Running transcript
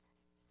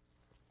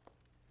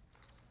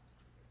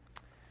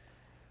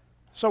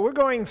So we're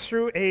going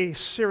through a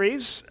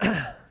series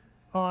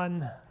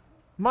on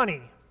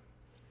money.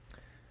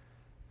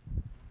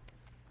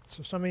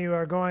 So some of you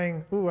are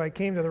going, ooh, I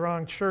came to the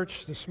wrong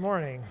church this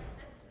morning.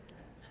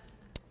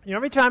 You know,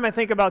 every time I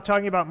think about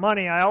talking about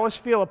money, I always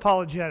feel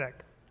apologetic.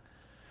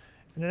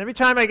 And then every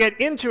time I get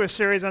into a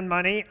series on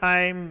money,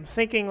 I'm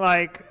thinking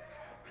like,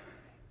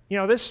 you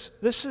know, this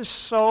is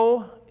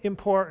so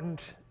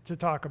important to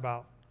talk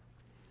about.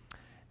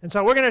 And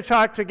so we're going to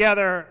talk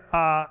together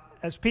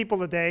as people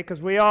today, because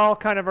we all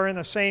kind of are in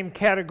the same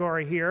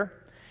category here.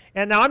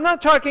 And now I'm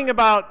not talking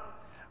about,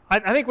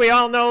 I think we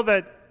all know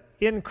that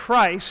in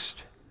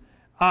Christ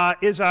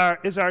is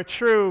our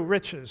true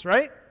riches,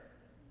 right?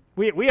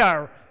 We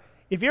are,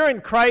 if you're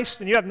in Christ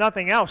and you have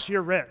nothing else,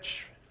 you're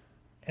rich.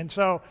 And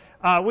so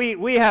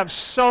we have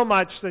so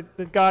much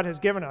that God has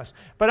given us.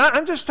 But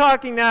I'm just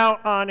talking now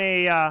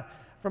on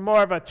from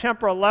more of a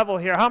temporal level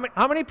here.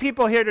 How many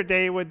people here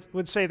today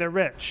would say they're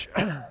rich?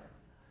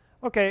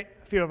 Okay,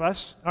 a few of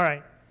us. All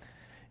right.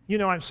 You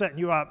know I'm setting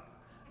you up.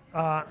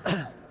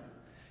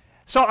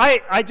 So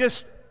I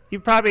just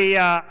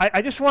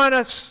want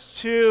us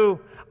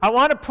to, I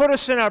want to put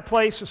us in our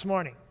place this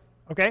morning.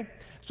 Okay?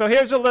 So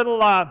here's a little,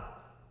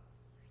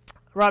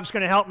 Rob's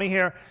going to help me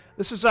here.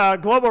 This is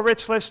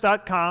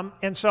globalrichlist.com.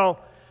 And so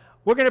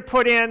we're going to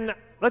put in,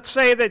 let's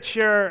say that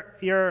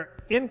your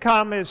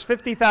income is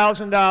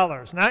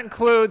 $50,000. And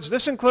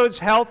this includes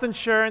health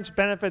insurance,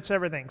 benefits,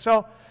 everything.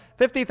 So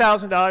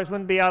 $50,000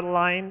 wouldn't be out of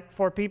line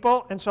for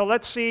people. And so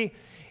let's see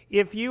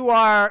if you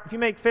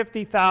make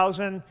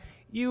 $50,000,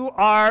 you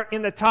are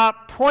in the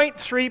top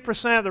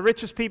 0.3% of the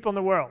richest people in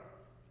the world.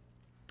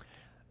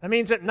 That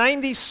means that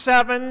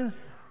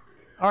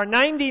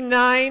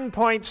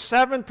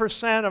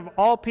 99.7% of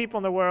all people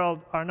in the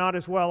world are not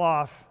as well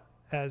off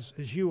as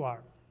you are.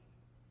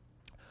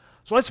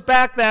 So let's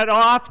back that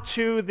off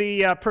to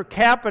the per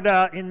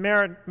capita in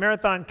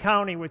Marathon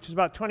County, which is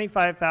about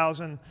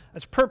 $25,000.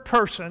 That's per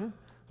person.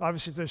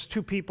 Obviously, if there's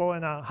two people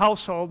in a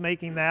household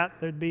making that,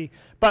 there'd be.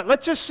 But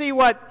let's just see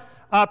what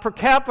per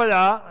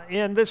capita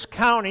in this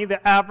county,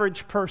 the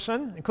average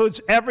person,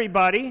 includes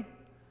everybody.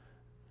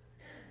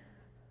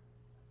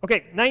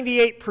 Okay,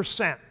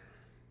 98%.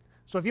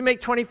 So if you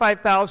make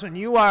 $25,000,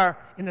 you are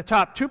in the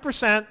top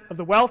 2% of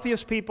the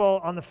wealthiest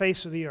people on the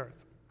face of the earth.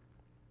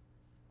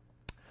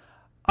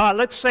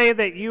 Let's say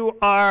that you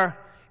are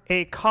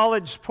a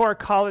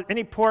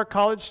any poor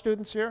college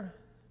students here?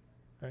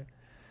 Okay.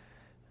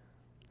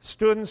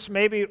 Students,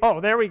 maybe,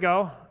 oh, there we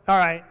go. All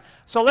right.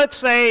 So let's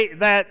say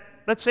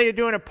you're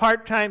doing a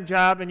part-time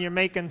job and you're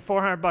making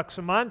 $400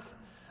 a month.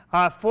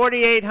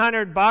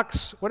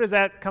 $4,800, what does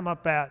that come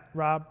up at,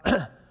 Rob?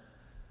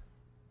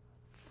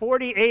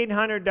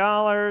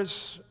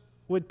 $4,800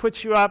 would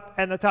put you up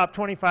in the top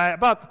 25,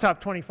 about the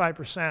top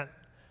 25%.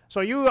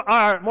 So you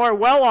are more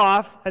well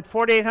off at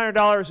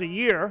 $4,800 a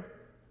year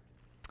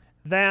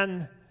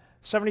than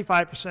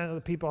 75% of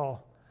the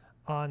people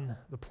on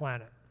the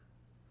planet.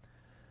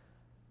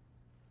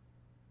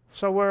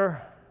 So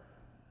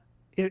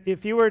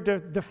if you were to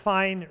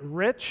define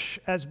rich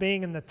as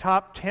being in the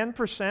top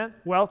 10%,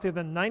 wealthier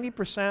than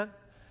 90%,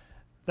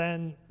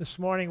 then this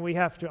morning we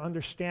have to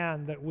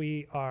understand that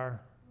we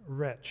are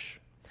rich.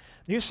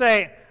 You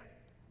say,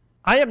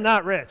 I am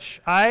not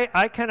rich.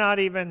 I cannot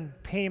even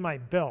pay my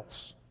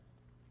bills.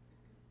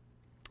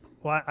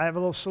 Well, I have a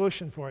little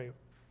solution for you.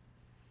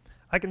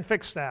 I can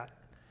fix that.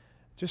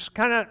 Just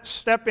kind of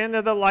step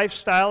into the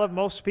lifestyle of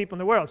most people in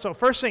the world. So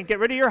first thing, get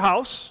rid of your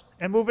house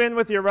and move in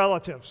with your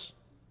relatives.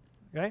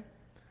 Okay?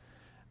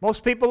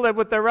 Most people live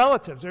with their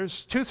relatives.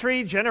 There's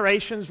 2-3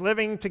 generations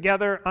living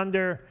together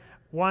under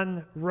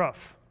one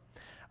roof.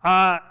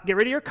 Get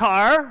rid of your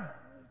car.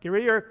 Get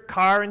rid of your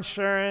car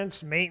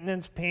insurance,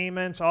 maintenance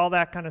payments, all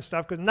that kind of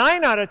stuff, because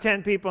 9 out of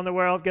 10 people in the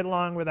world get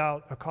along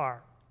without a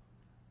car.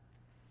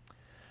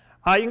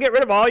 You can get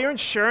rid of all your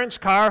insurance,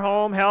 car,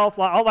 home, health,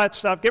 all that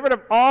stuff. Get rid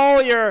of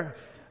all your,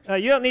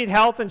 you don't need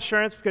health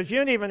insurance because you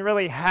don't even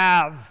really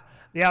have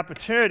the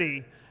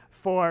opportunity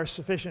for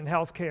sufficient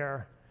health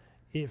care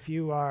if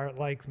you are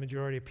like the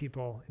majority of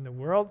people in the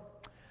world.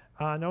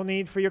 No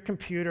need for your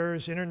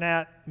computers,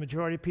 internet. The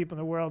majority of people in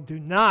the world do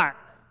not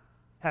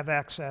have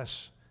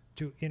access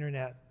to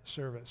internet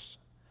service.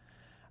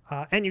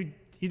 And you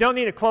don't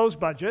need a clothes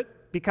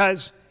budget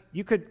because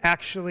you could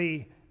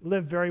actually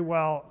live very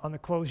well on the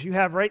clothes you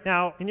have right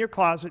now in your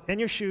closet and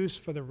your shoes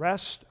for the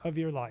rest of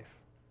your life.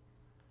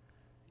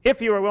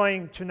 If you are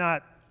willing to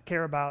not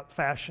care about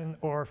fashion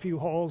or a few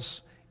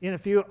holes in a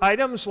few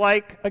items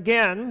like,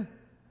 again,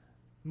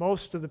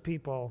 most of the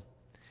people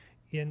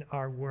in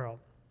our world.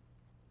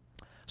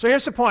 So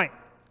here's the point.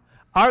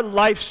 Our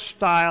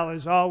lifestyle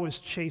is always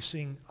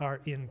chasing our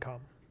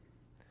income.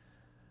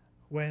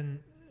 When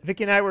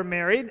Vicki and I were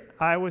married,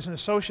 I was an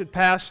associate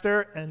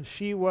pastor and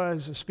she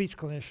was a speech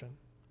clinician.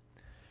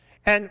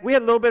 And we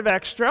had a little bit of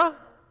extra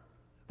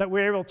that we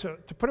were able to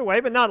put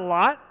away, but not a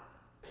lot.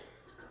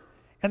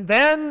 And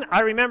then I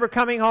remember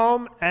coming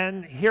home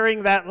and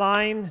hearing that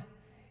line,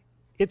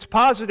 it's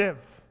positive.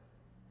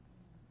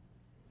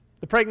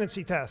 The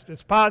pregnancy test,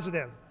 it's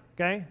positive,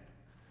 okay?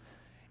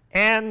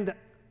 And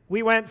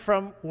we went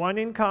from one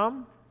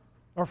income,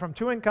 or from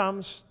two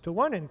incomes to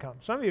one income.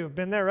 Some of you have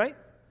been there, right?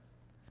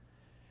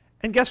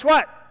 And guess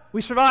what?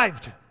 We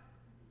survived.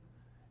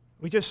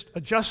 We just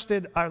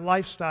adjusted our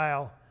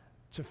lifestyle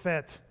to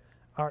fit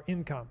our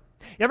income.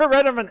 You ever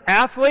read of an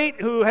athlete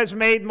who has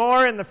made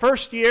more in the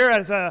first year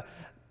as a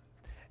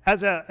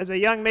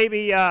young,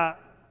 maybe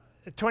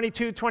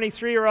 22,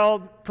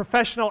 23-year-old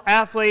professional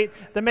athlete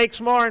that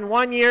makes more in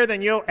 1 year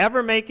than you'll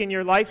ever make in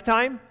your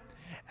lifetime?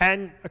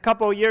 And a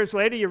couple of years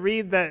later, you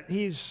read that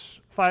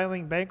he's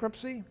filing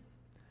bankruptcy. You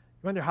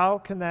wonder, how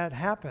can that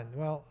happen?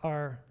 Well,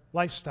 our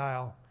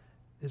lifestyle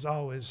is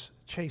always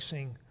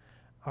chasing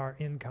our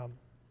income.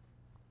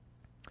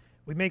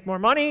 We make more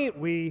money,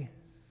 we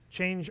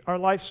change our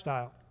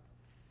lifestyle.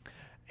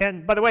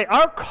 And by the way,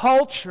 our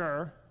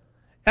culture,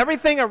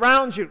 everything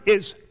around you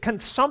is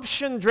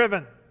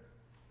consumption-driven.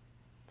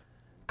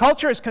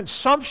 Culture is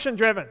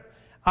consumption-driven.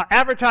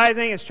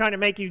 Advertising is trying to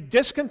make you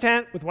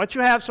discontent with what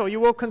you have so you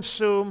will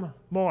consume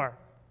more.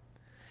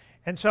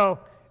 And so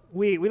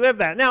we live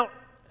that. Now,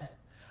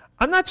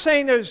 I'm not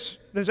saying there's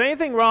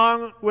anything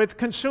wrong with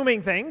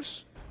consuming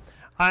things.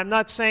 I'm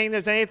not saying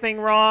there's anything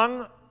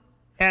wrong,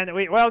 and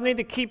we need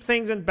to keep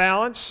things in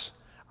balance.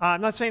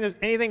 I'm not saying there's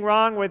anything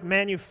wrong with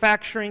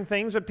manufacturing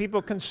things that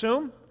people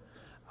consume.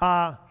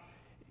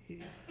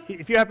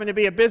 If you happen to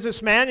be a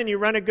businessman and you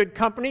run a good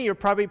company, you're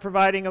probably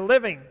providing a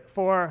living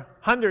for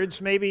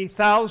hundreds, maybe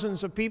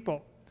thousands of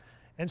people.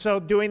 And so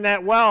doing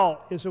that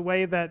well is a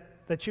way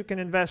that you can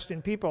invest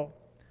in people.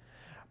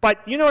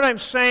 But you know what I'm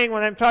saying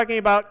when I'm talking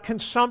about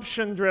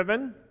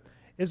consumption-driven,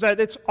 is that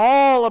it's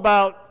all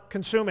about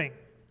consuming.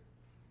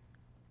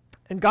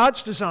 And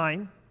God's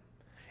design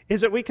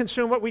is that we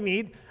consume what we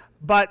need,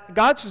 but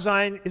God's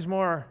design is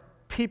more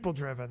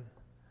people-driven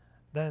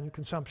than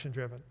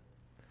consumption-driven.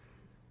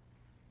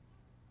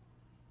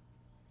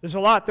 There's a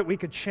lot that we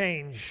could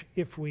change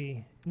if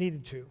we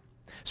needed to.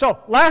 So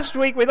last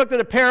week we looked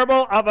at a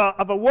parable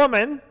of a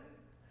woman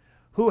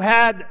who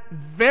had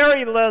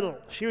very little.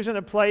 She was in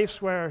a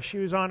place where she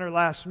was on her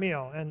last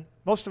meal, and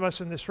most of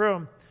us in this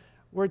room,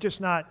 we're just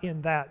not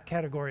in that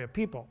category of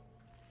people.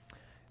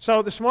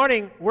 So this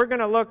morning we're going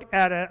to look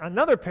at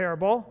another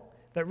parable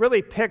that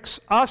really picks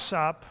us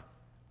up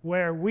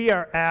where we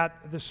are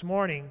at this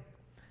morning,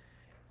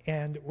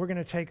 and we're going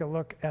to take a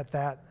look at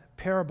that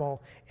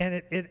parable, and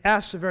it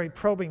asks a very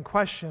probing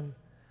question.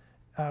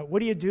 What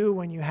do you do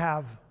when you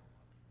have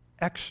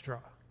extra?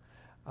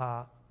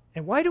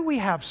 And why do we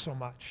have so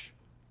much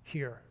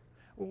here?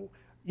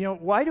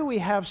 Why do we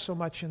have so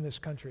much in this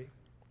country?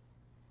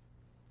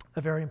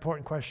 A very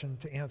important question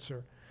to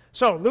answer.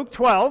 So, Luke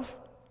 12,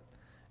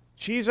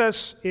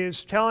 Jesus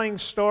is telling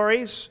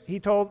stories. He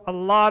told a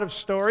lot of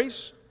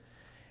stories,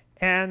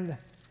 and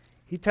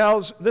he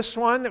tells this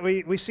one that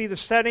we see the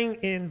setting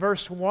in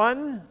verse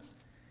 1.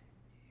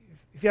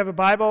 If you have a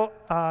Bible,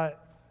 I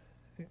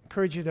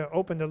encourage you to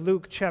open to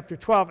Luke chapter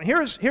 12. And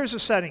here's the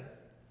setting.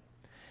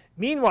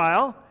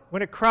 Meanwhile,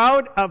 when a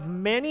crowd of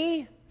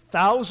many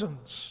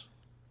thousands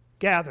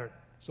gathered,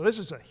 so this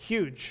is a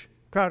huge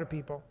crowd of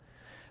people,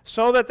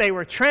 so that they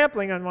were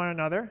trampling on one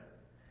another,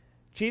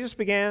 Jesus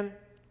began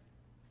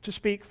to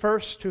speak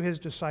first to his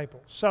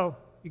disciples. So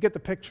you get the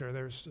picture.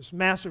 There's this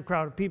massive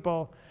crowd of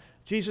people.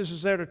 Jesus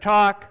is there to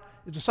talk.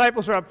 The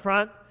disciples are up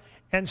front.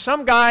 And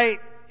some guy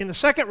in the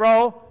second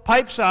row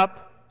pipes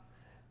up,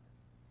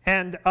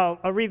 and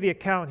I'll read the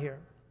account here,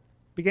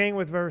 beginning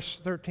with verse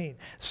 13.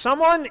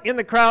 Someone in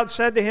the crowd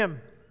said to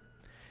him,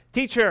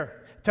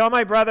 "Teacher, tell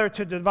my brother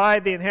to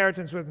divide the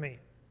inheritance with me."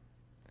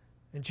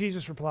 And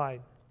Jesus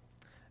replied,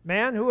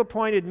 "Man, who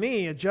appointed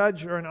me a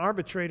judge or an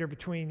arbitrator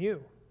between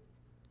you?"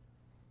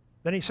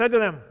 Then he said to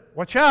them,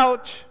 "Watch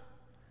out.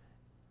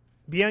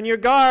 Be on your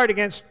guard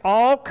against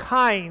all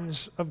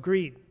kinds of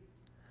greed.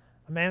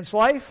 A man's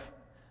life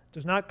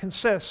does not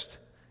consist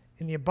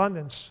in the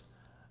abundance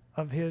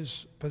of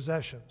his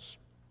possessions."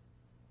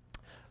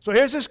 So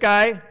here's this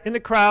guy in the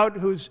crowd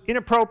who's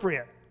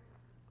inappropriate.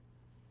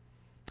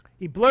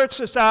 He blurts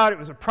this out. It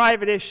was a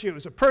private issue. It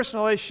was a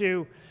personal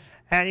issue.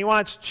 And he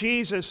wants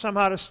Jesus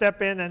somehow to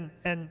step in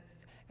and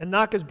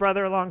knock his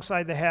brother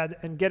alongside the head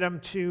and get him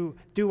to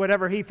do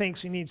whatever he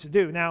thinks he needs to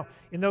do. Now,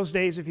 in those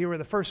days, if you were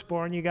the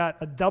firstborn, you got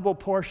a double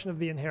portion of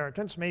the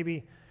inheritance.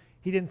 Maybe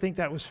he didn't think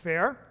that was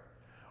fair.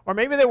 Or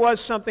maybe there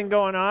was something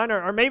going on,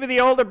 or maybe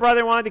the older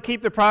brother wanted to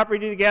keep the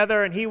property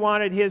together and he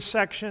wanted his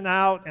section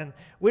out, and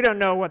we don't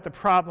know what the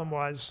problem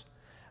was,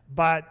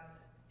 but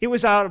it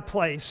was out of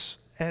place,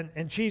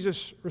 and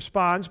Jesus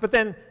responds, but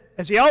then,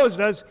 as he always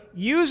does,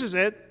 uses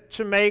it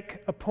to make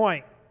a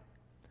point.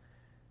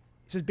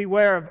 He says,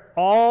 "Beware of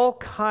all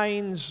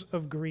kinds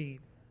of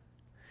greed."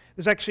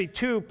 There's actually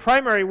two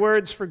primary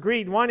words for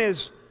greed. One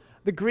is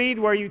the greed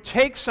where you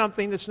take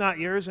something that's not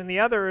yours, and the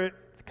other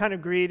kind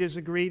of greed is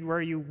a greed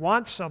where you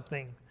want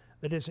something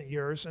that isn't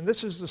yours, and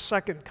this is the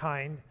second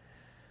kind.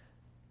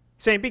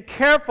 Saying, be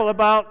careful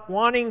about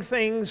wanting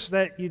things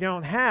that you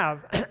don't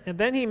have. And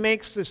then he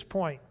makes this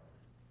point.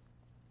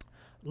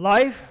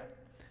 Life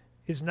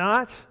is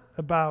not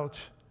about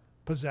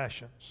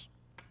possessions.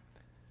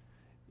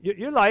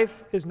 Your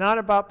life is not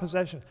about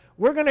possession.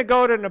 We're going to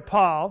go to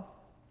Nepal.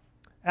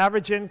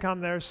 Average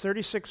income there is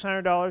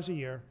 $3,600 a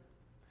year.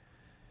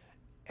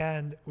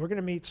 And we're going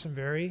to meet some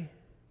very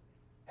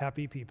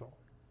happy people.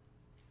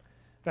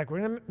 In fact, we're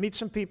going to meet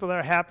some people that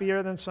are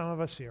happier than some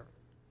of us here.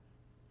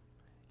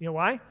 You know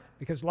why?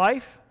 Because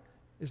life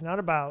is not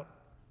about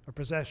our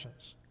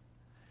possessions.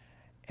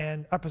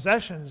 And our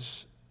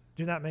possessions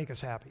do not make us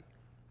happy.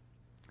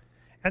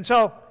 And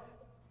so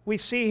we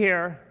see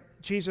here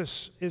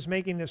Jesus is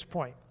making this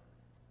point.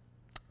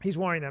 He's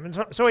warning them.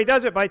 And so he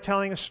does it by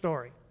telling a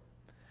story.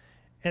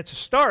 And it's a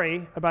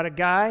story about a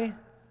guy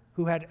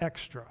who had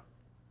extra,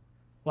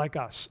 like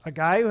us. A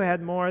guy who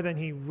had more than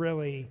he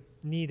really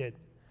needed.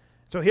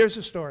 So here's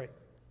the story.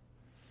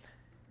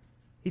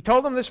 He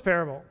told them this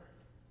parable.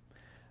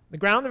 The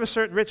ground of a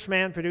certain rich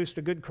man produced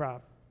a good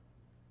crop.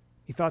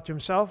 He thought to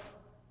himself,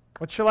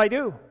 what shall I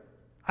do?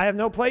 I have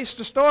no place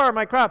to store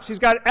my crops. He's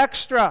got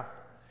extra.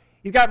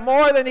 He's got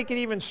more than he can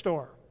even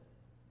store.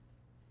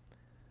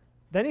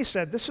 Then he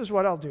said, this is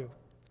what I'll do.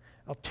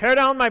 I'll tear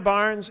down my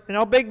barns and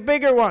I'll build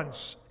bigger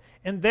ones.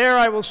 And there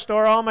I will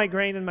store all my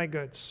grain and my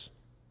goods.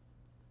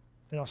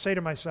 And I'll say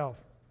to myself,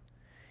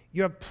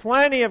 you have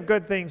plenty of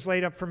good things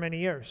laid up for many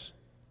years.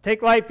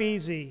 Take life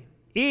easy.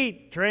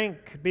 Eat,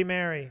 drink, be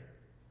merry.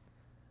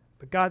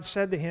 But God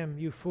said to him,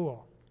 you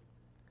fool,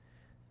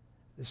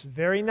 this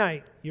very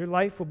night your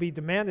life will be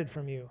demanded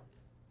from you.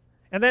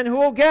 And then who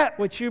will get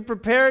what you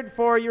prepared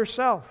for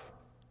yourself?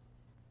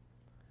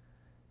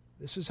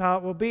 This is how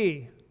it will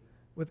be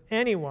with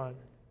anyone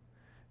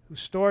who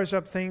stores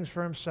up things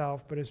for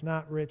himself but is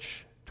not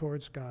rich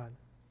towards God.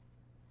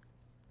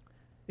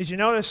 Did you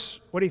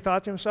notice what he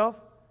thought to himself?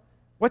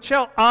 What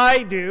shall I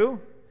do?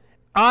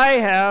 I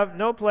have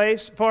no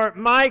place for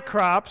my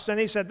crops. And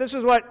he said, this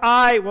is what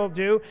I will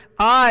do.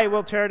 I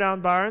will tear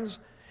down barns,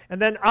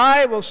 and then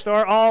I will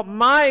store all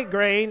my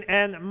grain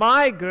and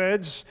my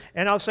goods,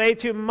 and I'll say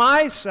to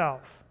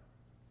myself,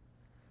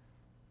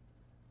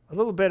 a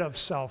little bit of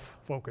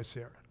self-focus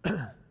here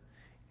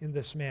in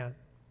this man.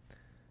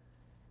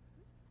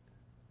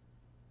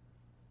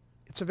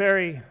 It's a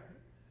very,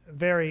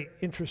 very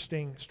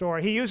interesting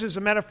story. He uses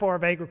a metaphor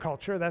of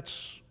agriculture.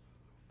 That's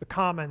the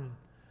common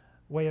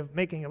way of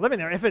making a living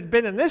there. If it had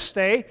been in this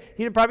day,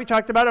 he'd have probably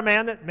talked about a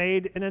man that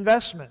made an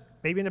investment,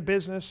 maybe in a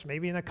business,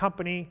 maybe in a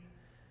company,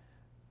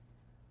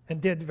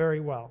 and did very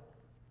well.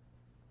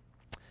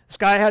 This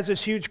guy has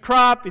this huge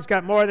crop. He's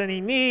got more than he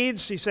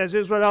needs. He says,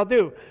 here's what I'll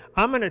do.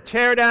 I'm going to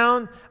tear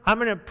down. I'm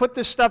going to put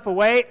this stuff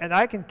away, and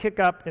I can kick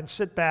up and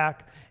sit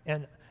back,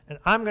 and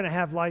I'm going to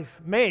have life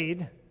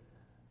made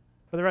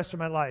for the rest of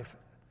my life.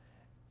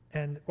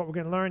 And what we're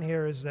going to learn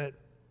here is that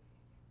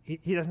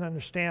he doesn't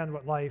understand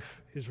what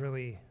life is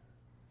really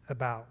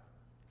about.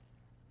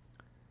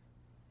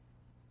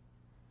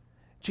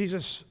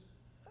 Jesus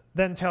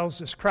then tells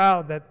this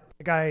crowd that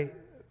the guy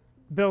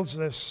builds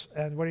this,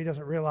 and what he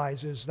doesn't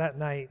realize is that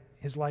night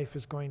his life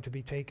is going to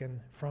be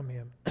taken from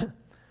him.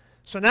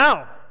 So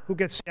now, who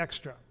gets the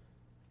extra?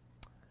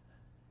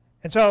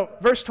 And so,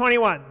 verse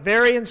 21,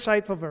 very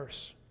insightful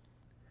verse.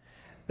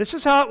 This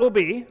is how it will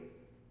be.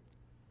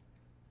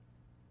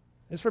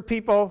 It's for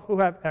people who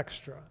have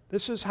extra.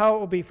 This is how it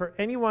will be for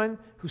anyone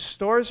who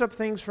stores up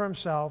things for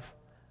himself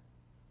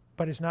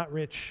but is not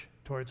rich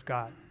towards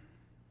God.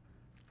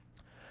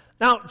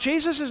 Now,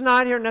 Jesus is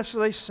not here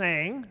necessarily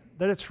saying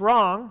that it's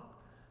wrong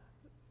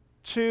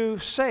to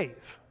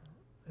save.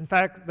 In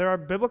fact, there are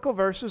biblical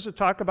verses that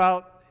talk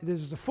about it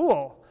is the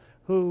fool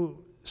who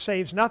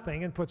saves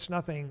nothing and puts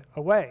nothing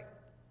away.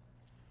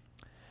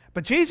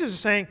 But Jesus is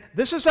saying,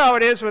 this is how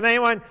it is with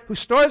anyone who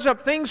stores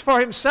up things for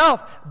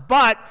himself,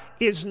 but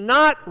is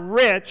not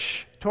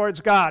rich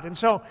towards God. And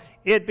so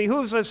it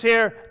behooves us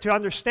here to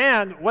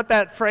understand what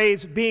that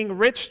phrase, being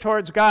rich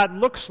towards God,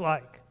 looks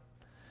like.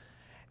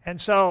 And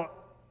so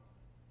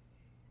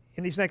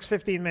in these next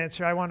 15 minutes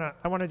here, I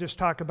want to just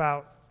talk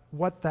about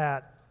what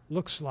that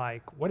looks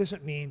like. What does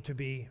it mean to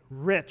be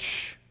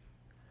rich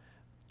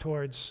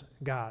towards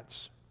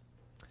God's?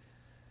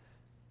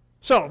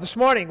 So this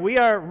morning, we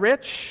are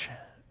rich.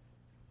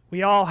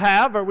 We all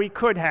have, or we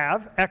could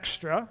have,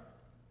 extra.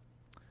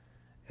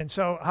 And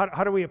so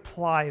how do we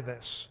apply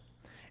this?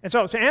 And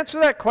so to answer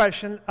that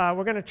question,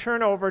 we're going to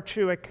turn over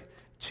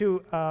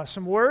to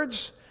some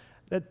words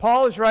that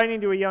Paul is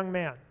writing to a young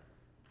man.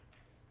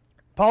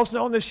 Paul's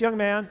known this young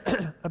man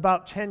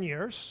about 10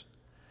 years.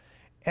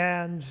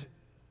 And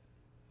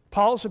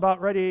Paul's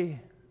about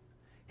ready,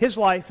 his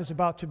life is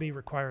about to be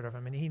required of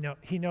him. And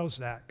he knows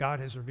that.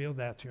 God has revealed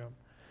that to him.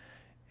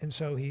 And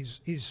so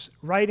he's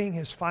writing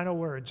his final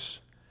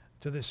words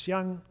to this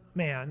young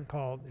man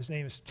called, his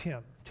name is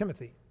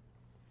Timothy.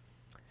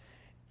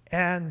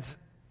 And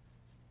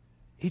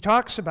he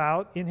talks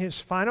about, in his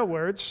final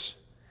words,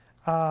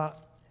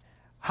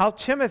 how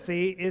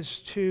Timothy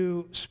is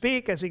to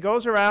speak as he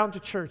goes around to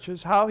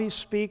churches, how he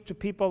speaks to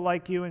people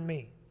like you and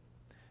me,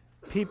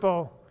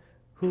 people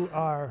who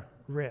are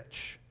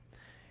rich.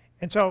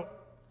 And so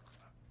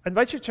I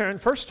invite you to turn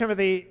 1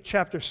 Timothy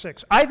chapter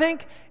 6. I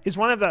think is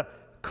one of the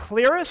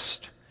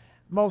clearest,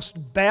 most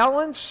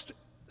balanced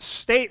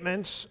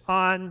statements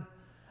on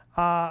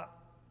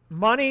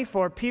money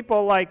for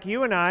people like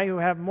you and I who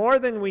have more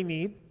than we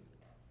need.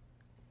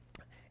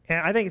 And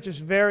I think it's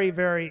just very,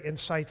 very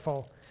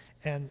insightful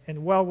and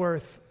well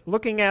worth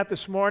looking at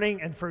this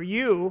morning, and for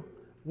you,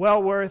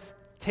 well worth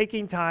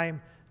taking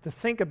time to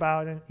think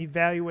about and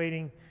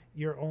evaluating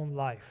your own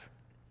life.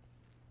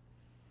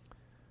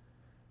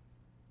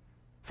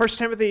 1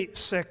 Timothy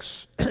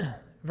 6,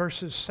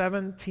 verses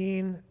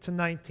 17 to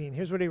 19.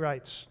 Here's what he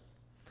writes.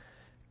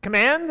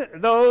 Command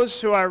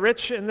those who are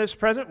rich in this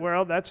present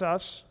world, that's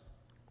us,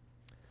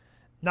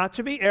 not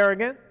to be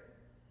arrogant,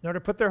 nor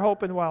to put their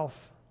hope in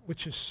wealth,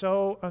 which is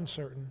so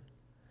uncertain,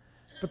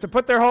 but to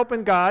put their hope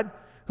in God,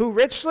 who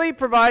richly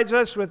provides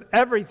us with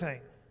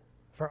everything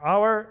for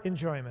our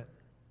enjoyment.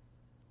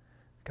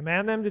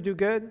 Command them to do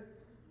good,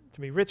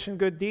 to be rich in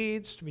good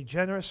deeds, to be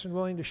generous and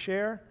willing to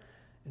share,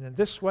 and in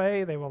this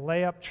way they will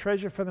lay up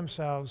treasure for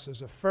themselves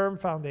as a firm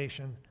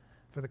foundation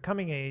for the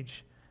coming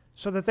age,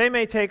 so that they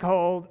may take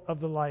hold of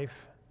the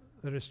life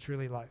that is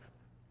truly life.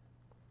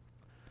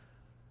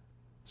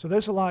 So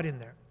there's a lot in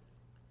there.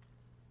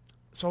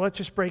 So let's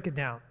just break it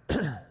down.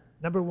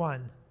 Number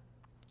one,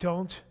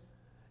 don't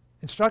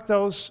instruct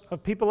those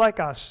of people like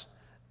us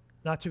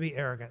not to be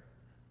arrogant.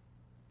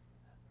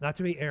 Not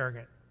to be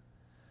arrogant.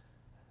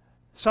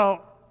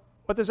 So,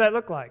 what does that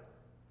look like?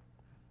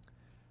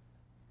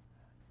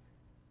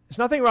 There's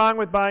nothing wrong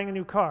with buying a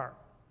new car.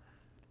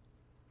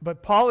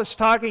 But Paul is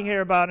talking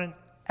here about an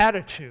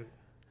attitude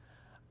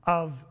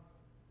of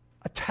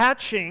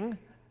attaching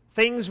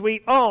things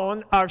we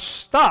own, our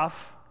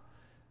stuff,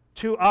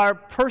 to our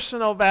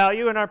personal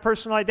value and our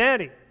personal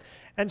identity.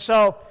 And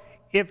so,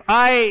 if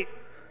I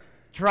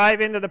drive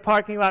into the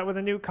parking lot with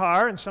a new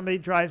car and somebody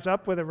drives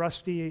up with a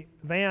rusty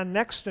van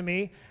next to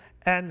me,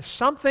 and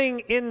something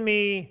in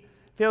me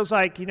feels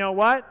like, you know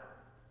what?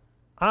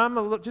 I'm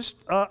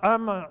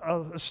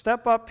a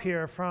step up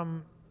here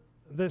from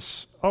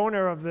this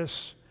owner of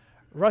this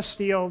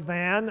rusty old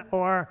van,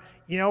 or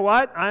you know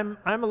what? I'm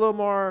a little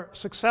more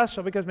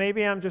successful because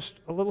maybe I'm just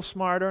a little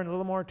smarter and a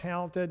little more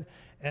talented,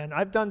 and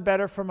I've done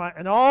better for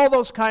and all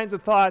those kinds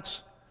of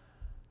thoughts.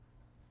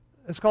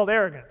 It's called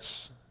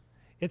arrogance.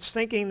 It's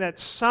thinking that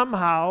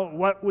somehow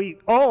what we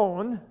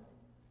own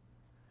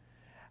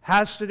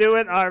has to do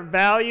with our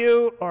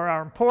value or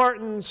our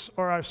importance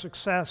or our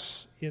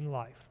success in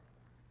life.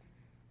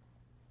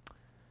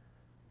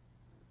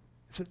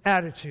 It's an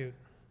attitude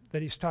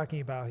that he's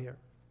talking about here.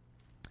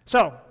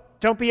 So,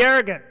 don't be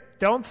arrogant.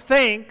 Don't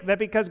think that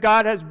because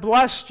God has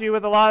blessed you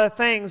with a lot of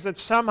things that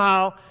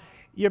somehow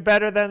you're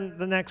better than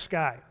the next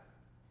guy.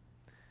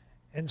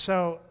 And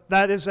so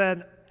that is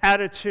an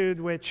attitude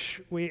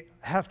which we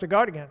have to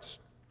guard against.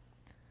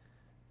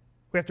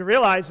 We have to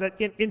realize that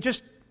in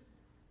just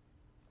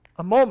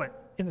a moment,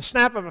 in the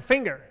snap of a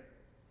finger,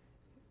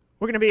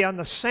 we're all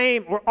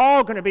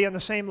going to be on the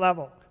same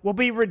level. We'll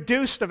be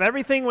reduced of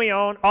everything we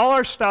own, all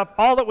our stuff,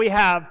 all that we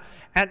have,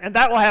 and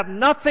that will have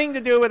nothing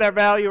to do with our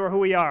value or who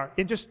we are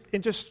in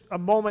just a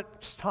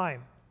moment's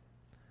time.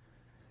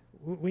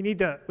 We need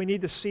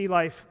to see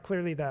life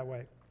clearly that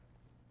way.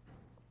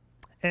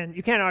 And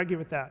you can't argue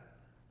with that.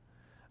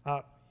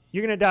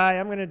 You're going to die,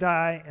 I'm going to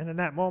die, and in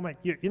that moment,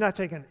 you're not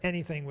taking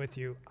anything with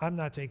you. I'm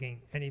not taking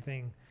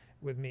anything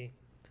with me.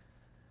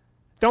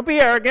 Don't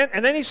be arrogant.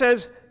 And then he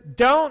says,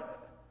 don't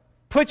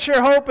put your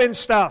hope in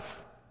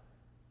stuff.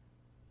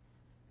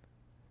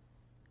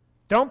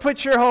 Don't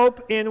put your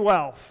hope in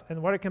wealth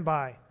and what it can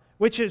buy,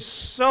 which is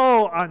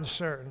so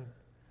uncertain.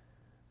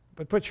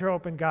 But put your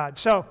hope in God.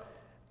 So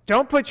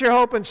don't put your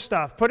hope in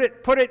stuff. Put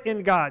it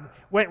in God.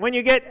 When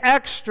you get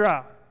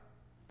extra,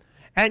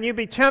 and you'd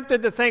be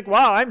tempted to think,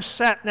 wow, I'm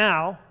set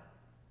now.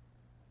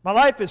 My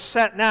life is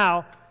set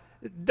now.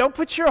 Don't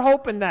put your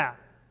hope in that.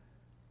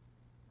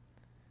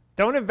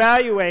 Don't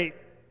evaluate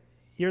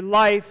your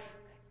life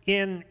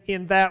in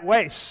that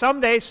way.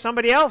 Someday,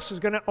 somebody else is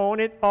going to own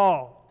it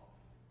all.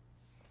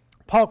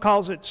 Paul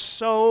calls it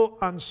so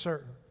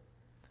uncertain.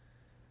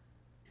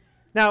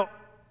 Now,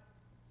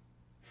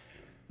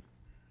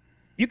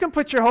 you can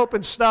put your hope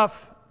in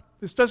stuff.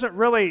 This doesn't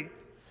really...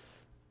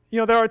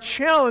 there are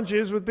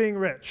challenges with being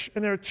rich,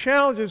 and there are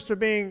challenges to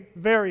being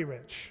very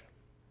rich.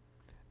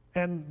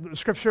 And the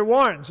Scripture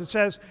warns. It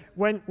says,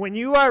 when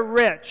you are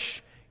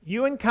rich,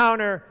 you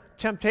encounter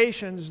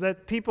temptations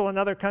that people in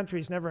other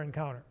countries never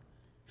encounter.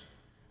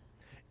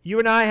 You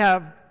and I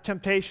have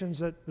temptations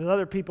that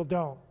other people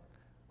don't,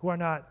 who are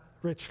not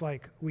rich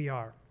like we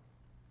are.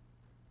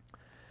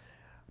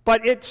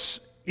 But it's,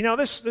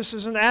 this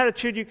is an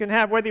attitude you can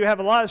have, whether you have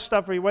a lot of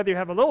stuff or whether you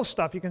have a little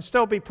stuff. You can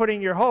still be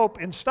putting your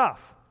hope in stuff.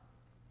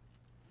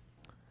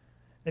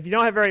 If you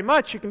don't have very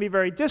much, you can be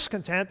very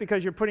discontent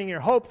because you're putting your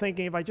hope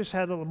thinking, if I just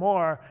had a little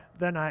more,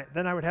 then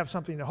I would have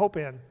something to hope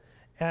in.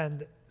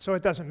 And so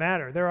it doesn't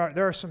matter.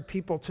 There are some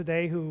people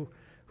today who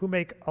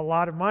make a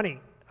lot of money.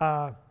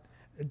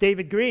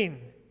 David Green,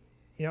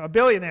 a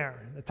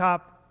billionaire, the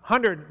top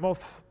 100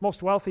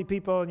 most wealthy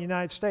people in the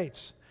United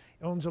States.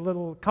 He owns a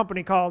little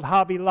company called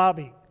Hobby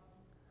Lobby.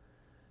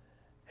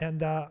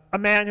 And a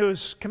man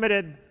who's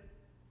committed,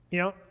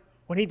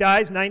 When he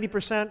dies,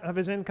 90% of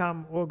his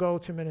income will go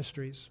to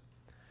ministries.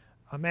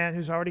 A man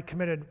who's already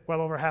committed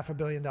well over $500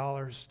 million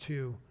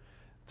to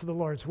the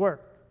Lord's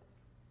work.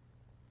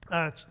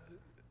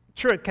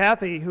 Truett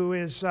Cathy, who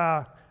is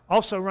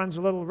also runs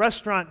a little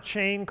restaurant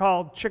chain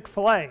called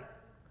Chick-fil-A.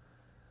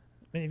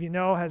 Many of you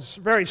know has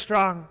very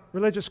strong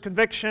religious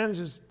convictions,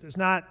 is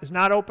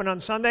not open on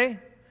Sunday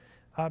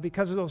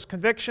because of those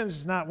convictions,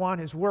 does not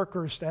want his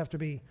workers to have to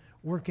be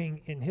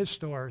working in his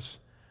stores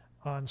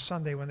on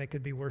Sunday when they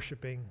could be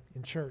worshiping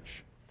in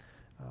church.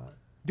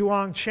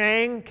 Duong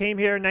Chang came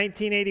here in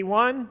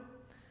 1981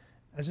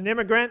 as an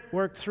immigrant,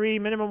 worked 3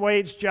 minimum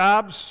wage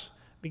jobs,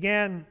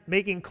 began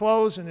making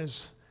clothes in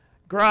his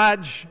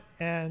garage,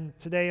 and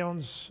today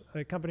owns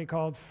a company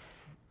called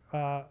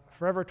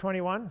Forever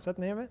 21. Is that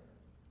the name of it?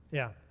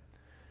 Yeah.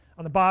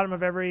 On the bottom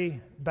of every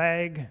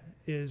bag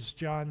is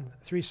John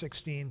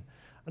 3:16.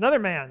 Another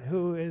man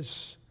who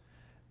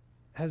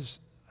has,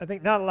 I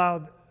think, not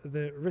allowed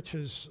the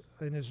riches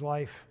in his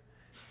life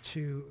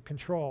to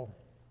control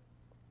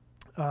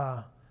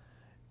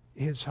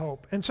his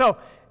hope. And so,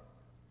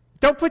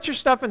 don't put your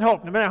stuff in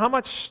hope. No matter how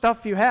much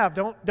stuff you have,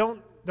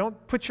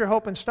 don't put your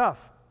hope in stuff.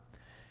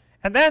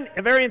 And then,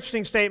 a very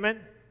interesting statement.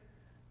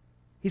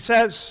 He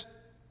says,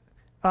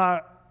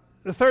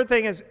 the third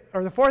is,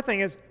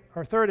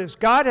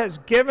 God has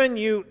given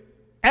you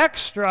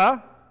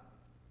extra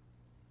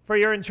for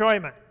your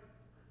enjoyment.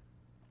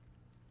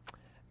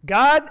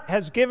 God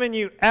has given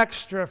you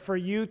extra for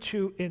you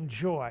to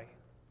enjoy.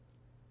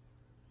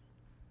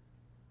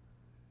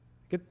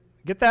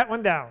 Get that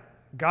one down.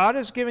 God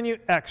has given you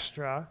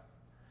extra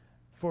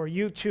for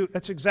you to,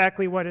 that's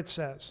exactly what it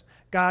says.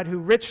 God who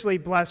richly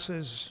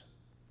blesses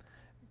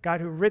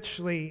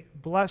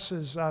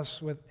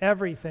us with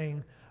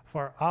everything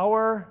for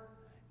our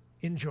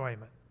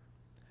enjoyment.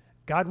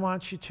 God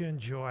wants you to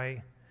enjoy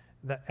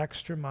the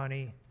extra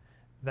money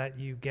that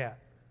you get.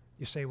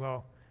 You say,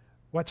 well,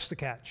 what's the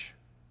catch?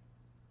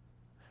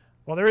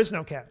 Well, there is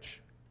no catch.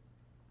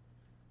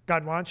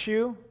 God wants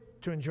you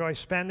to enjoy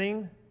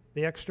spending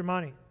the extra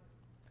money.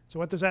 So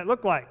what does that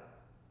look like?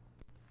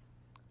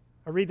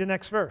 I'll read the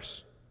next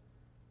verse.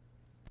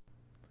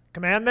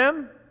 Command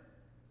them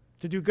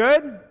to do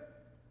good,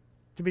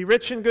 to be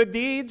rich in good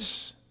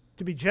deeds,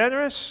 to be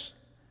generous,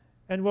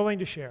 and willing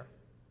to share.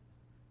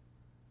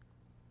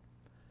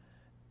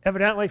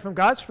 Evidently, from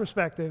God's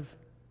perspective,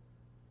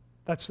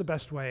 that's the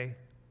best way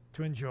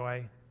to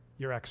enjoy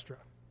your extra.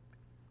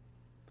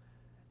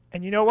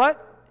 And you know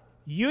what?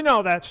 You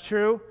know that's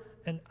true,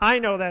 and I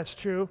know that's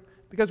true,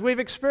 because we've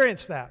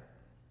experienced that.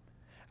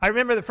 I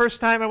remember the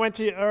first time I went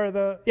to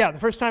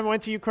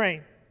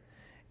Ukraine,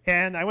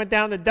 and I went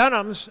down to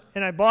Dunham's,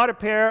 and I bought a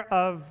pair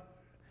of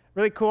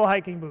really cool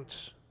hiking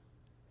boots.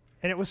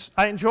 And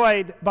I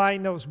enjoyed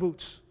buying those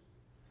boots.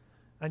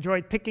 I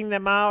enjoyed picking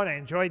them out. I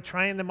enjoyed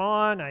trying them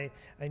on. I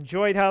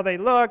enjoyed how they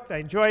looked. I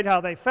enjoyed how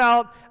they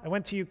felt. I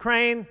went to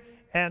Ukraine,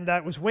 and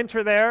it was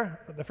winter there.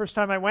 The first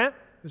time I went,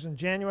 it was in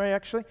January,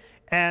 actually.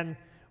 And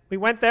we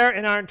went there,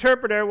 and our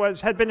interpreter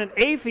had been an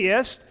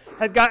atheist,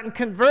 had gotten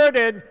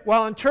converted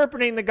while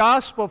interpreting the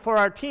gospel for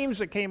our teams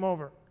that came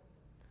over.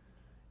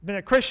 Been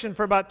a Christian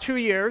for about 2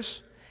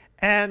 years,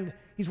 and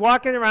he's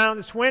walking around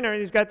this winter,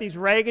 and he's got these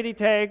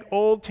raggedy-tag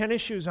old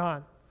tennis shoes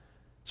on.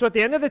 So at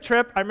the end of the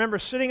trip, I remember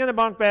sitting in the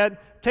bunk bed,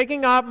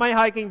 taking off my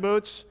hiking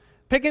boots,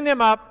 picking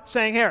them up,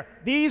 saying, here,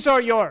 these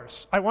are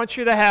yours. I want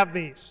you to have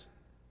these.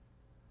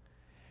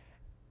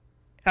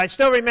 I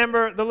still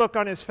remember the look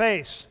on his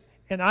face,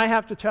 and I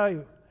have to tell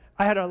you,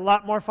 I had a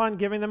lot more fun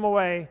giving them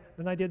away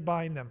than I did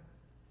buying them.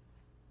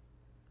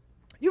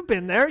 You've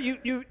been there.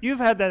 You've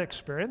had that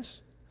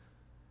experience.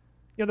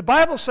 You know, the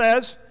Bible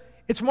says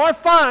it's more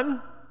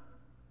fun,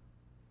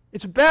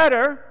 it's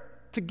better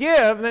to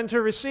give than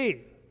to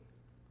receive.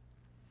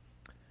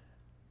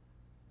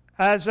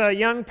 As a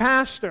young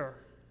pastor,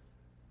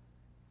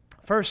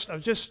 first I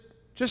was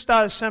just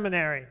out of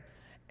seminary,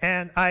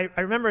 and I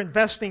remember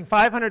investing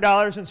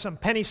 $500 in some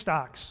penny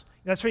stocks.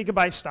 That's where you could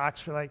buy stocks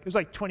for it was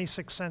like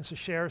 26 cents a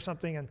share or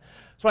something. And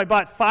so I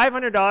bought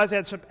 $500. I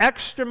had some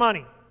extra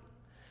money.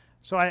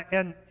 So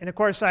and of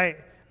course I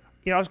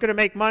was going to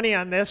make money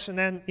on this, and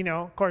then,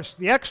 of course,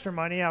 the extra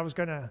money I was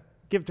going to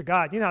give to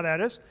God. You know how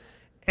that is.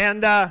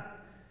 And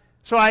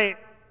so I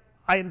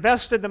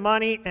invested the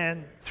money,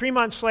 and 3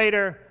 months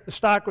later, the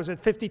stock was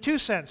at 52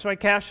 cents. So I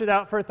cashed it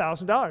out for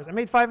 $1,000. I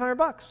made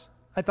 $500.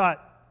 I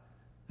thought,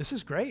 this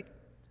is great.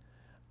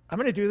 I'm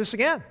going to do this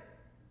again.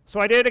 So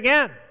I did it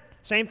again.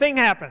 Same thing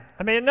happened.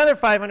 I made another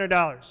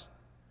 $500.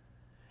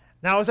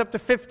 Now it was up to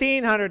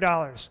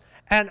 $1,500.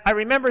 And I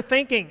remember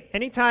thinking,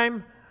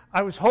 anytime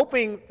I was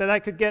hoping that I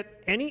could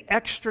get any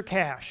extra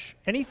cash,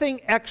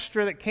 anything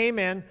extra that came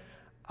in,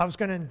 I was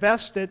going to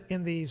invest it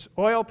in these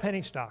oil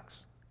penny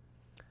stocks.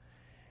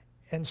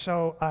 And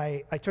so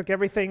I took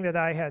everything that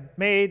I had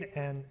made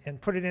and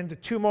put it into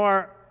 2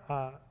 more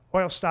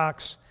oil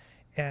stocks,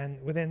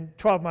 and within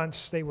 12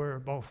 months they were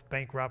both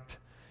bankrupt,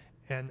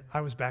 and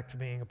I was back to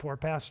being a poor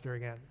pastor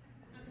again.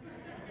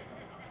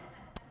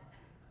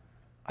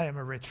 I am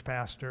a rich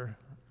pastor.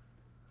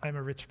 I'm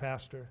a rich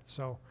pastor.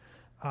 So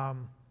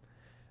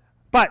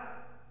But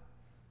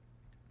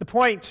the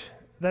point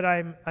that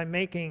I'm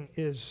making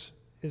is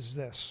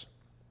this.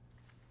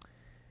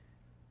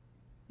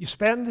 You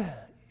spend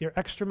your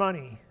extra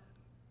money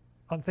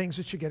on things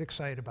that you get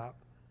excited about.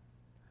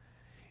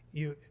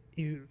 You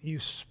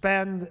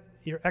spend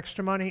your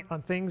extra money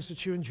on things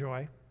that you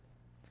enjoy,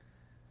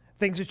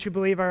 things that you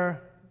believe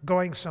are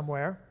going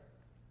somewhere.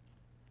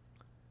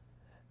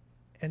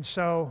 And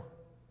so,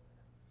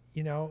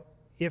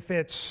 if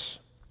it's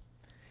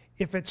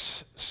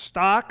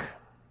stock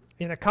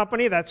in a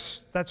company,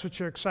 that's what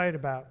you're excited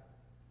about.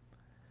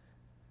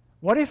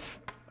 What if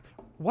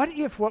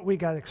what we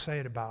got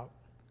excited about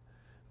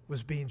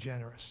was being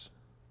generous?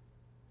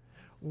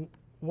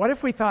 What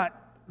if we thought,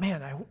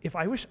 man,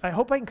 I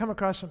hope I can come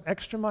across some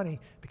extra money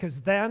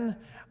because then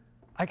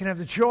I can have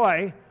the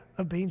joy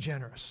of being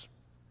generous.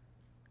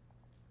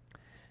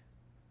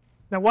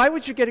 Now, why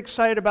would you get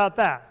excited about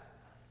that?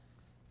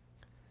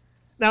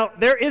 Now,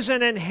 there is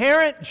an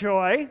inherent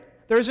joy.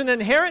 There's an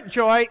inherent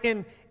joy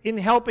in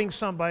helping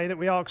somebody that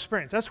we all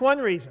experience. That's one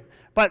reason.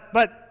 But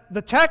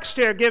the text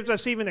here gives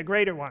us even a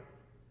greater one.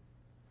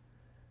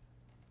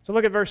 So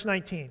look at verse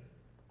 19.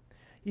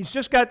 He's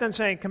just got done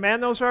saying,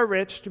 command those who are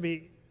rich to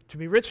be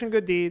rich in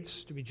good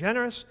deeds, to be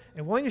generous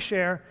and willing to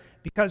share,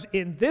 because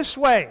in this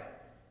way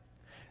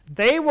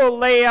they will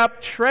lay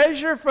up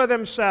treasure for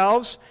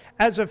themselves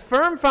as a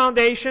firm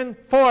foundation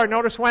for,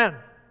 notice when?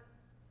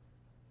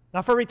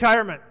 Not for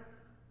retirement.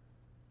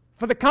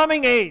 For the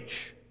coming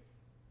age,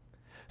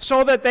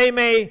 so that they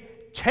may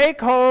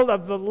take hold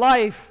of the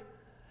life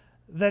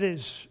that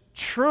is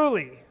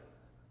truly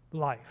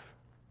life.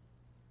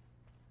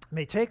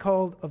 May take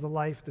hold of the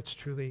life that's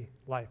truly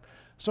life.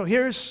 So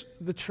here's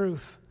the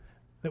truth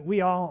that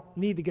we all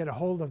need to get a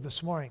hold of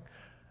this morning.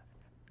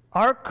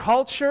 Our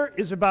culture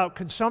is about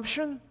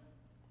consumption.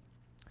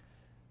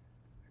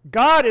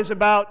 God is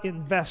about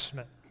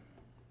investment.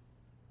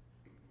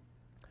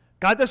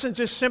 God doesn't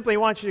just simply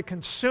want you to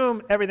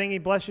consume everything He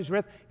blesses you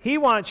with. He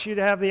wants you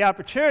to have the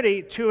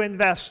opportunity to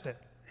invest it.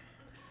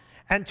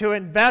 And to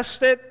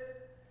invest it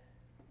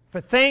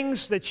for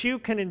things that you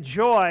can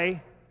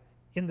enjoy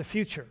in the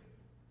future.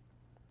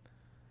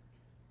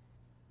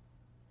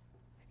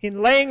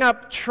 In laying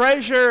up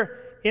treasure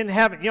in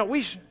heaven.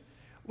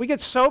 We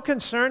get so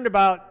concerned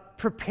about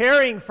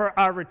preparing for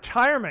our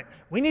retirement.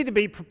 We need to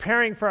be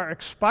preparing for our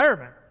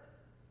expirement.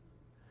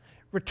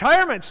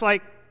 Retirement's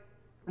like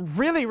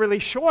really, really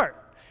short.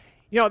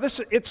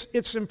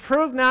 It's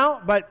improved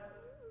now, but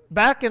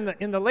back in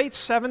the late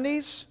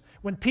 70s,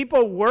 when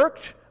people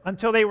worked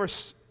until they were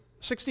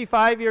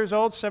 65 years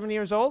old, 70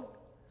 years old,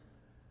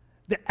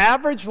 the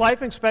average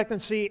life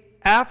expectancy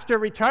after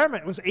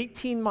retirement was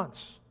 18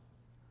 months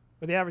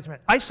for the average man.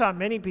 I saw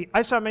many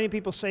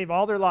people save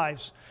all their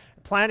lives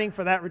planning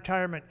for that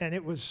retirement, and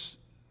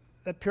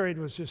that period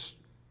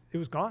was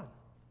gone.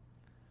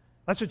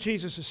 That's what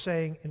Jesus is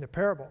saying in the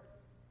parable.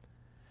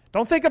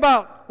 Don't think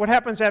about what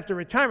happens after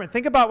retirement.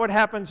 Think about what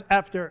happens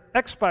after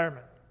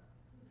expirement.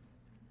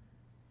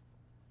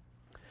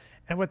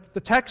 And what the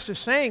text is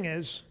saying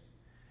is,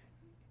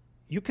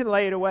 you can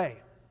lay it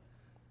away.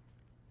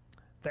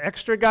 The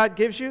extra God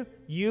gives you,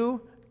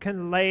 you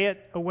can lay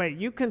it away.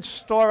 You can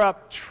store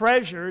up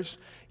treasures.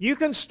 You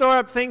can store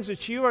up things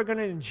that you are going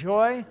to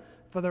enjoy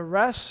for the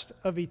rest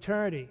of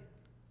eternity.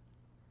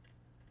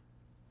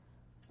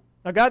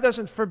 Now, God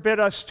doesn't forbid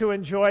us to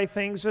enjoy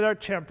things that are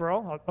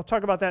temporal. I'll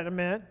talk about that in a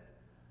minute.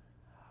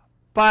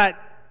 But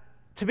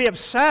to be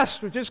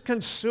obsessed with just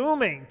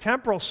consuming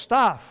temporal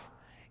stuff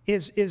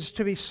is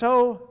to be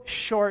so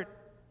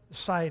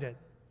short-sighted.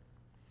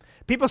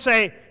 People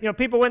say,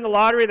 people win the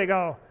lottery, they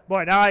go,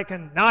 boy, now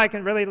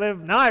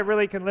I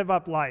really can live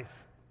up life.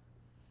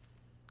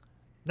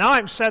 Now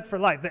I'm set for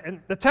life.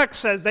 And the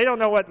text says they don't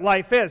know what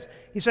life is.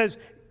 He says,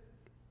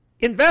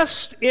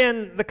 invest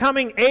in the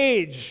coming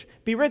age.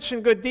 Be rich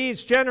in good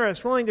deeds,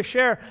 generous, willing to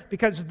share,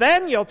 because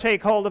then you'll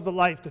take hold of the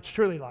life that's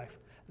truly life.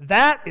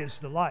 That is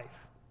the life.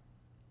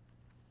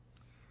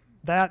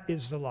 That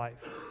is the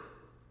life.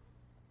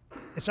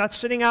 It's not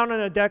sitting out on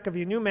a deck of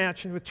your new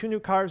mansion with 2 new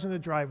cars in the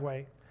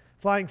driveway,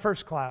 flying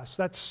first class.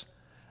 That's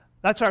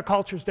our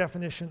culture's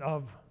definition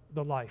of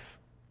the life.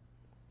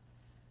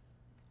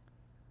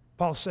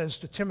 Paul says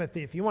to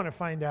Timothy, if you want to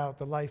find out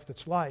the life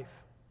that's life,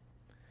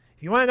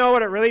 if you want to know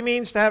what it really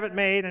means to have it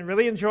made and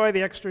really enjoy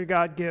the extra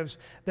God gives,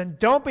 then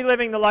don't be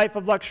living the life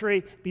of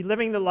luxury, be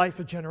living the life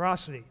of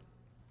generosity.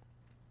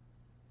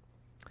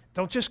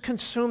 Don't just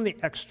consume the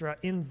extra,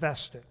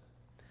 invest it.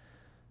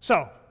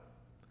 So,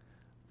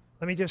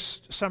 let me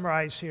just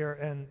summarize here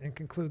and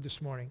conclude this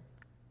morning.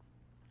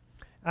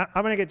 I'm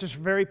going to get just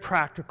very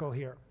practical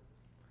here.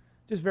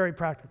 Just very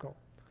practical.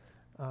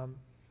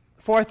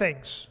 4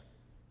 things.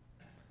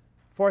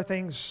 4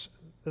 things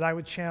that I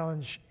would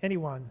challenge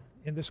anyone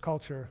in this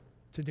culture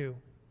to do.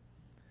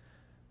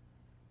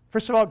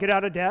 First of all, get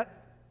out of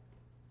debt.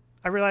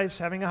 I realize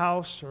having a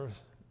house or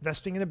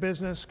investing in a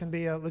business can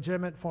be a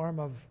legitimate form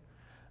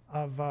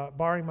of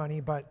borrowing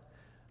money, but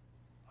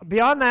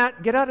beyond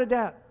that, get out of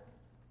debt.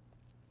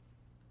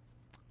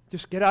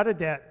 Just get out of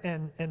debt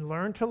and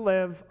learn to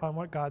live on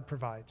what God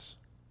provides.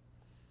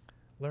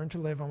 Learn to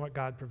live on what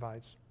God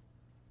provides.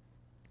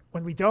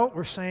 When we don't,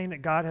 we're saying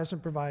that God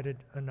hasn't provided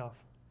enough.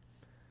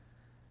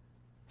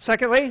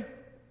 Secondly,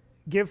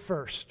 give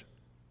first.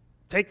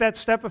 Take that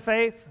step of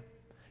faith.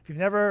 If you've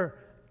never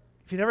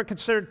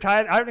considered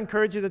tithe, I would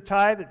encourage you to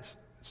tithe. It's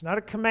not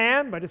a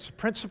command, but it's a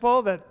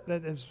principle that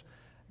is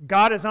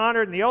God is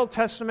honored in the Old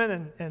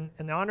Testament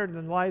and honored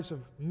in the lives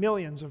of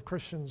millions of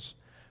Christians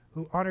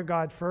who honor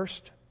God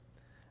first.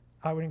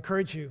 I would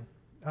encourage you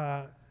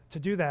to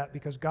do that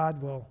because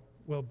God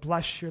will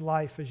bless your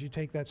life as you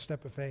take that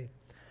step of faith.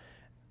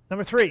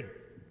 Number 3,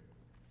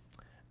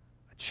 I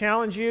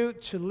challenge you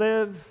to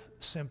live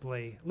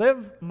simply.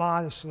 Live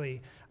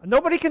modestly.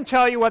 Nobody can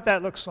tell you what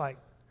that looks like.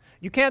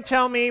 You can't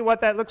tell me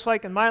what that looks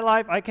like in my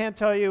life. I can't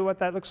tell you what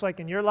that looks like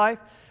in your life.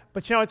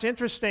 But you know, it's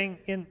interesting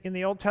in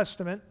the Old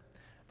Testament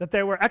that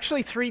there were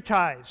actually 3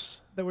 tithes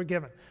that were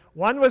given.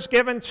 One was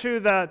given to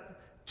the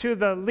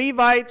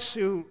Levites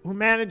who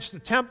managed the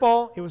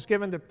temple. It was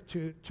given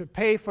to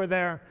pay for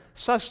their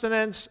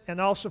sustenance and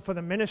also for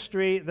the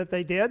ministry that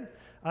they did.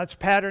 It's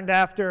patterned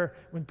after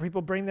when people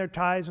bring their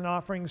tithes and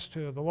offerings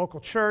to the local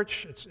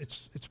church.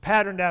 It's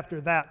patterned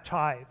after that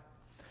tithe.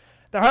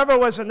 There, however,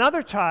 was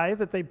another tithe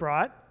that they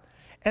brought,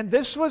 and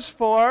this was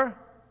for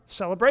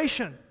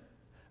celebration.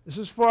 This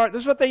is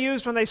what they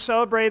used when they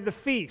celebrated the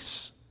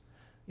feasts.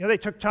 You know, they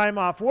took time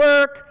off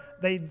work.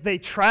 They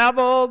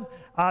traveled.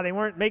 They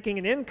weren't making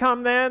an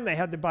income then. They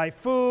had to buy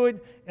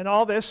food and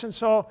all this. And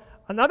so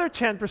another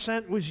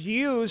 10% was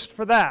used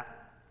for that.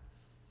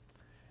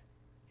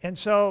 And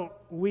so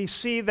we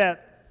see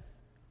that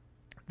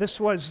this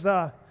was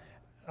the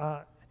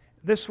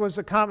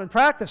common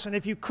practice. And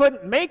if you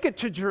couldn't make it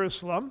to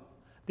Jerusalem,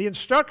 the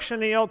instruction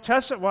in the Old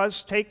Testament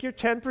was take your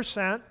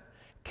 10%,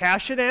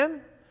 cash it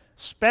in,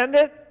 spend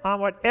it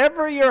on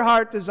whatever your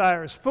heart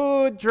desires,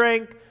 food,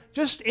 drink,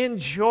 just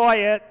enjoy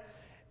it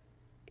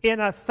in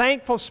a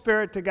thankful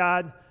spirit to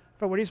God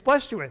for what He's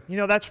blessed you with. You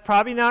know, that's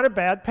probably not a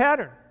bad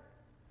pattern.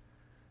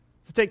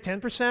 To take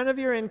 10% of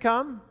your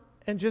income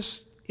and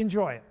just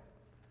enjoy it.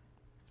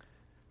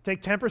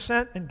 Take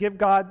 10% and give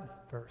God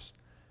first.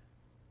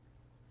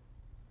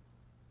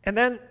 And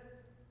then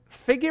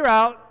figure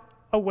out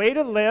a way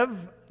to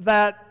live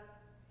that,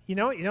 you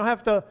know, you don't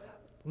have to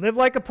live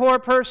like a poor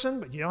person,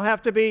 but you don't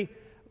have to be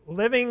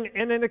living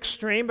in an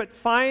extreme, but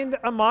find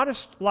a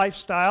modest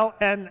lifestyle,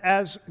 and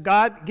as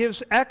God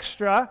gives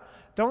extra,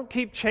 don't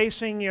keep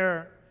chasing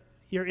your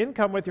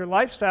income with your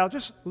lifestyle.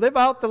 Just live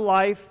out the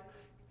life,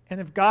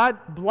 and if God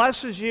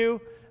blesses you,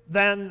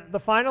 then the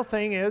final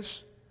thing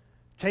is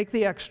take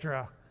the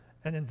extra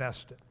and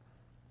invest it.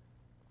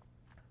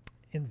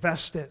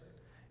 Invest it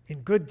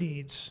in good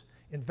deeds.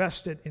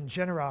 Invest it in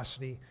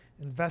generosity.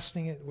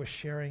 Investing it with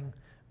sharing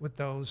with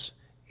those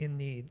in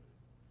need.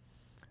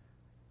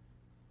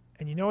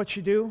 And you know what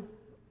you do?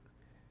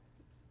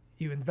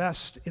 You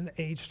invest in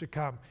the age to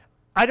come.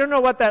 I don't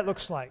know what that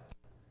looks like.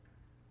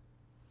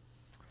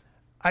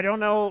 I don't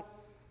know.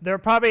 There are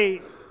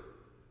probably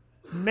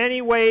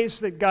many ways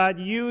that God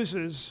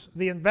uses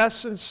the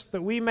investments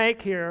that we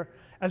make here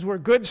as we're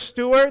good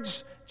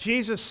stewards.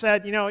 Jesus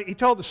said, you know, He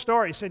told the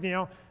story. He said, you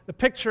know, the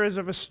picture is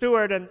of a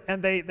steward,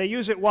 and they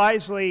use it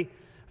wisely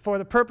for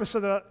the purpose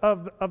of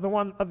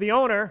the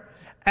owner.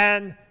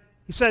 And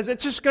He says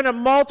it's just going to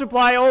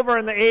multiply over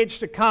in the age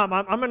to come.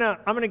 I'm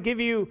going to give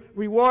you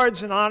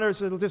rewards and honors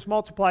that'll just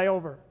multiply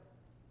over.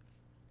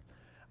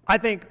 I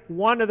think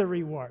one of the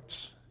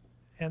rewards,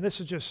 and this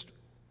is just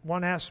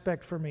one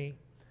aspect for me,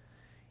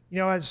 you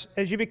know, as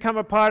you become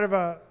a part of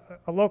a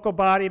local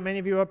body, many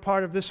of you are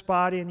part of this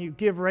body, and you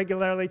give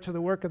regularly to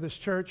the work of this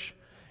church,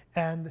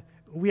 and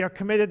we are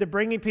committed to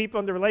bringing people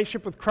into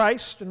relationship with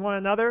Christ and one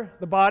another,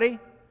 the body,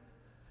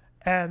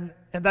 and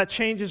that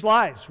changes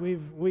lives.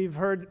 We've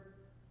heard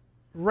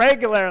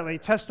regularly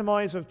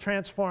testimonies of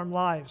transformed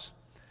lives.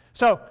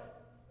 So,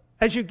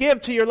 as you give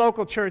to your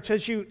local church,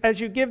 as you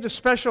give to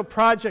special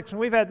projects, and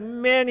we've had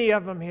many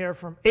of them here,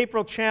 from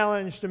April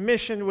Challenge to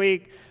Mission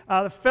Week,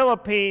 the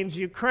Philippines,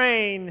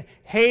 Ukraine,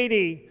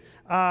 Haiti,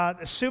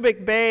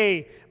 Subic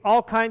Bay,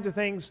 all kinds of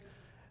things.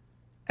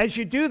 As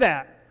you do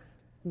that,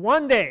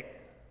 one day,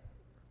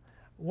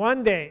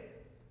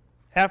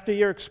 after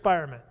your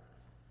experiment,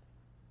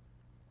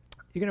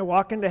 you're going to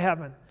walk into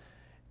heaven,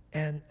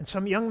 and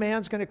some young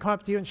man's going to come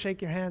up to you and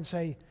shake your hand and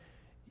say,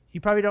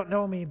 you probably don't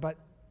know me, but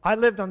I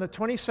lived on the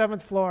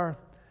 27th floor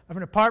of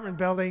an apartment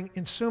building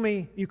in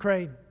Sumy,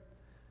 Ukraine.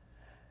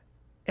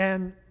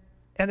 And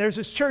there's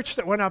this church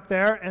that went up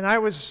there, and I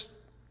was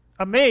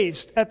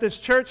amazed at this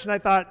church, and I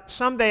thought,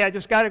 someday I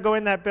just got to go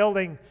in that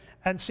building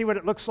and see what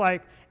it looks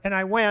like. And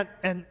I went,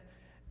 and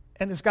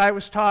this guy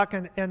was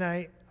talking, and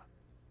I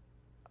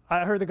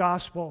heard the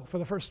gospel for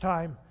the first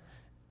time,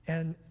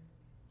 and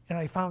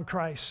I found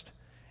Christ.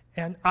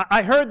 And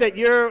I heard that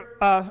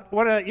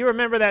you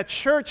remember that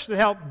church that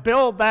helped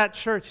build that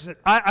church. He said,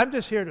 I'm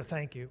just here to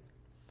thank you.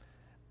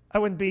 I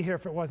wouldn't be here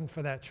if it wasn't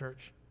for that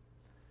church.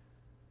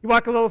 You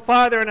walk a little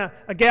farther, and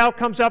a gal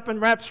comes up and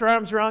wraps her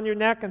arms around your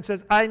neck and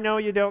says, I know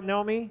you don't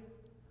know me,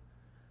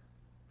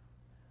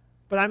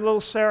 But I'm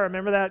little Sarah.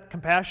 Remember that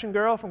compassion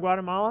girl from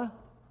Guatemala?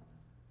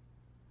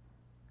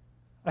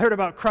 I heard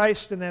about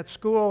Christ in that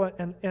school,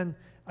 and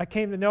I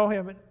came to know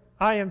him. And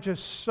I am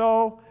just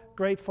so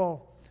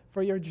grateful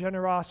for your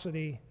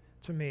generosity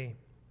to me.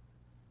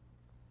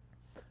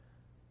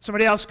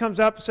 Somebody else comes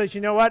up and says, you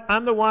know what?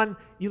 I'm the one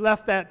you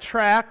left that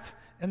tract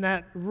and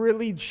that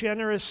really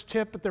generous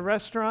tip at the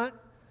restaurant.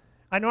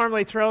 I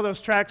normally throw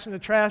those tracts in the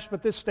trash,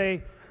 but this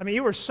day,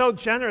 you were so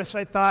generous,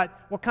 I thought,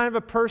 what kind of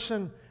a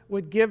person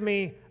would give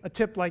me a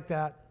tip like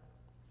that?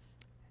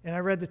 And I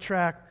read the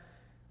tract,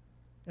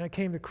 and I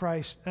came to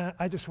Christ. And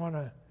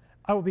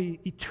I will be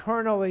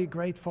eternally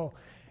grateful.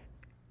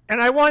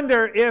 And I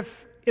wonder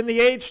if in the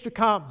age to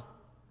come,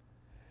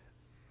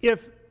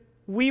 if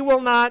we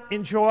will not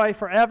enjoy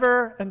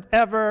forever and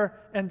ever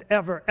and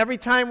ever. Every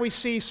time we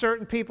see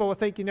certain people, we'll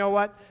think, you know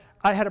what?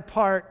 I had a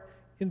part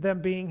in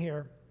them being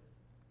here.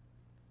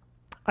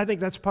 I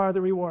think that's part of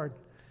the reward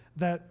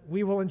that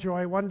we will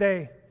enjoy one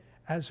day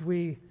as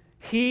we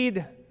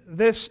heed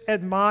this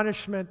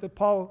admonishment that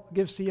Paul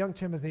gives to young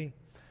Timothy.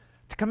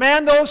 To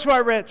command those who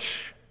are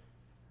rich,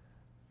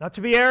 not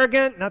to be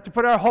arrogant, not to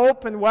put our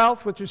hope in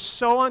wealth, which is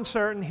so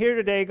uncertain, here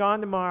today,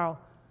 gone tomorrow,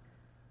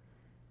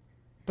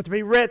 but to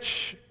be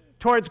rich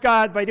towards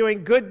God by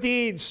doing good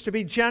deeds, to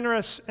be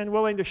generous and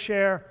willing to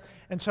share,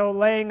 and so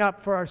laying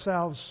up for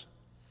ourselves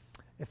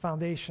a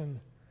foundation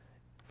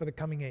for the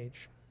coming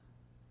age.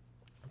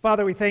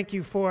 Father, we thank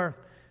you for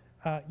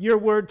your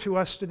word to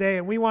us today,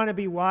 and we want to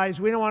be wise.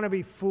 We don't want to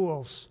be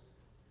fools.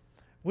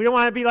 We don't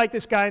want to be like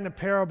this guy in the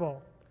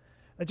parable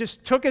that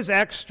just took his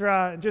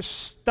extra and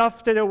just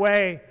stuffed it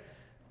away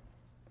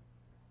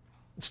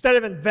instead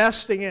of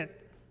investing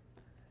it.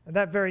 And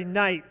that very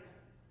night,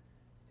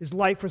 his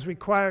life was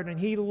required, and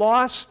he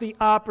lost the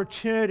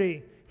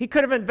opportunity. He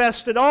could have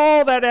invested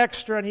all that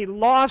extra, and he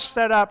lost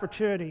that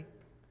opportunity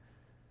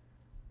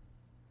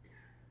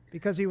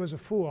because he was a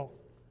fool.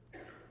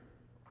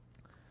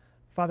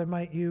 Father,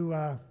 might you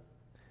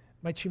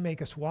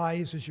make us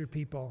wise as your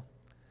people.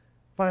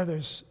 Father,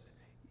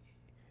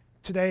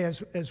 today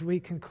as we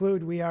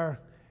conclude, we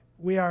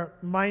are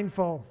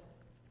mindful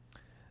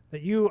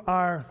that you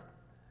are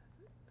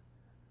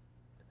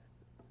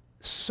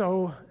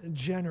so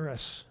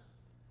generous,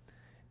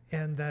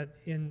 and that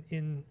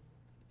in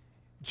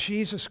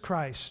Jesus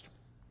Christ,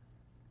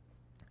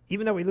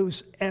 even though we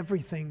lose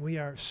everything, we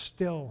are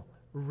still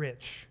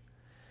rich.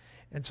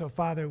 And so,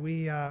 Father,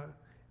 we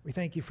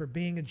thank you for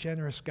being a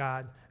generous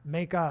God.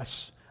 Make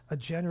us a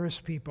generous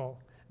people.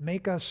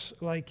 Make us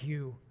like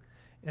you.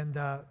 And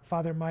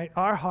Father, might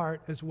our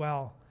heart as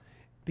well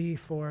be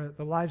for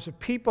the lives of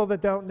people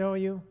that don't know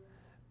you,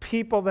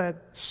 people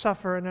that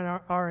suffer and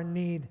are in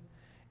need.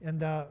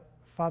 And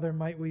Father,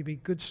 might we be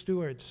good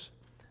stewards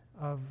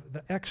of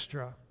the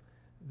extra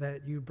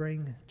that you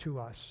bring to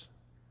us.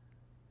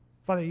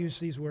 Father, use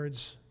these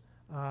words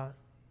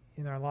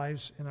in our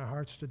lives, in our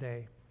hearts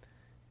today.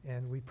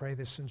 And we pray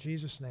this in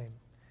Jesus' name.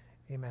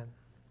 Amen.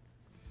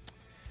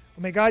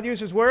 Well, may God use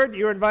his word.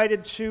 You're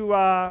invited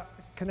to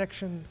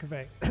Connection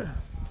Cafe.